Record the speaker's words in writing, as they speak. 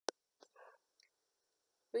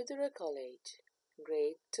Vidura College,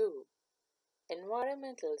 Grade 2,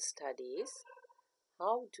 Environmental Studies,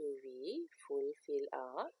 How do we fulfill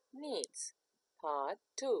our needs? Part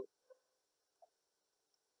 2.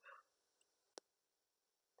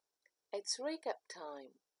 It's recap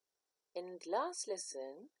time. In the last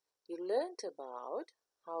lesson, you learnt about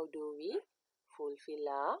how do we fulfill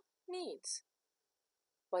our needs.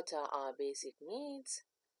 What are our basic needs,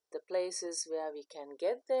 the places where we can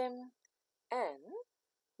get them, and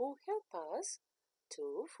who help us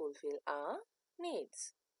to fulfill our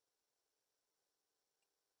needs.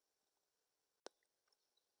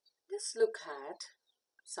 Let's look at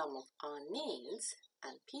some of our needs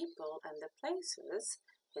and people and the places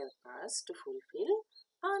help us to fulfill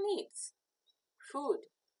our needs. Food.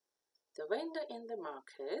 The vendor in the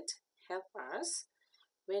market help us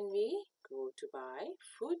when we go to buy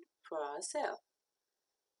food for ourselves.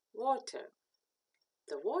 Water.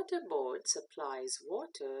 The water board supplies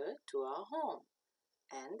water to our home,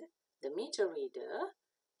 and the meter reader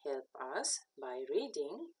help us by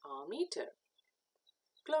reading our meter.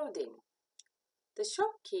 Clothing. The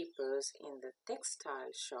shopkeepers in the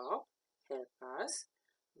textile shop help us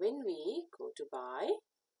when we go to buy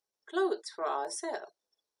clothes for ourselves.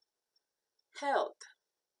 Health.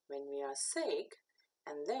 When we are sick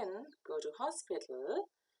and then go to hospital,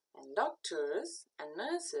 and doctors and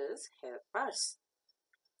nurses help us.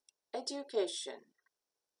 Education.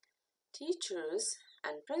 Teachers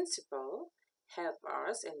and principal help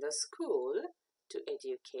us in the school to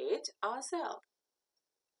educate ourselves.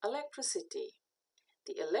 Electricity.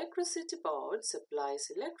 The electricity board supplies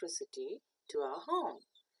electricity to our home,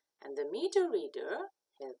 and the meter reader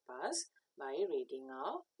helps us by reading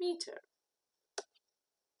our meter.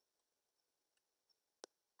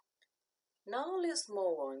 Now let's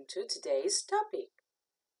move on to today's topic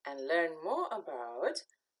and learn more about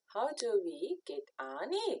how do we get our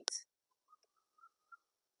needs.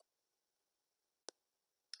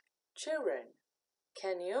 Children,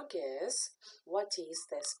 can you guess what is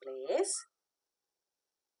this place?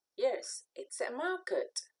 Yes, it's a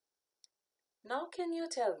market. Now can you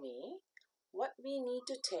tell me what we need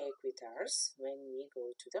to take with us when we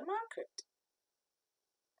go to the market?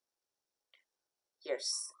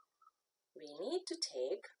 Yes, we need to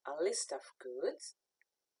take a list of goods,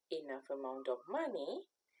 enough amount of money,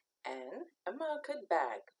 and a market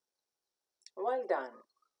bag. Well done.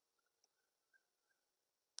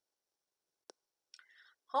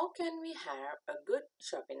 How can we have a good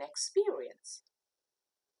shopping experience?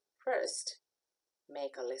 First,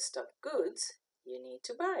 make a list of goods you need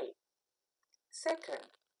to buy. Second,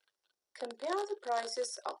 compare the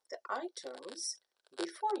prices of the items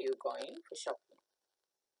before you going for shopping.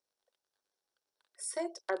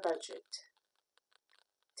 Set a budget.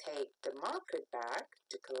 Take the market bag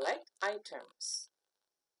to collect items.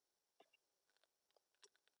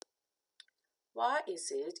 Why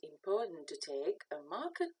is it important to take a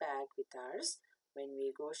market bag with us when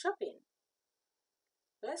we go shopping?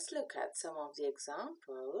 Let's look at some of the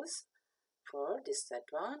examples for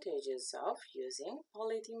disadvantages of using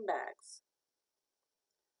polythene bags.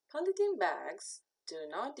 Polythene bags do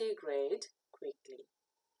not degrade quickly.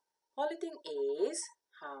 Polythene is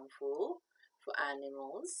harmful for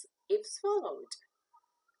animals if swallowed.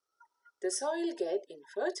 The soil gets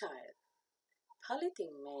infertile.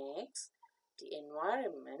 Polythene makes the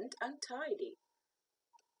environment untidy.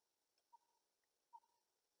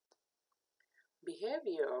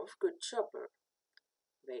 Behavior of good shopper.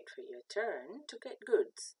 Wait for your turn to get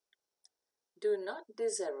goods. Do not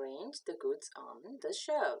disarrange the goods on the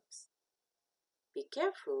shelves. Be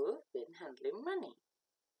careful when handling money.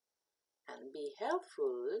 And be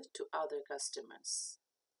helpful to other customers.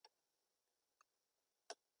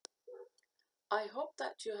 I hope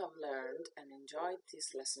that you have learned and enjoyed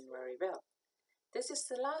this lesson very well. This is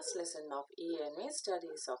the last lesson of ENV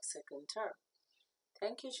Studies of second term.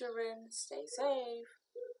 Thank you, children. Stay safe.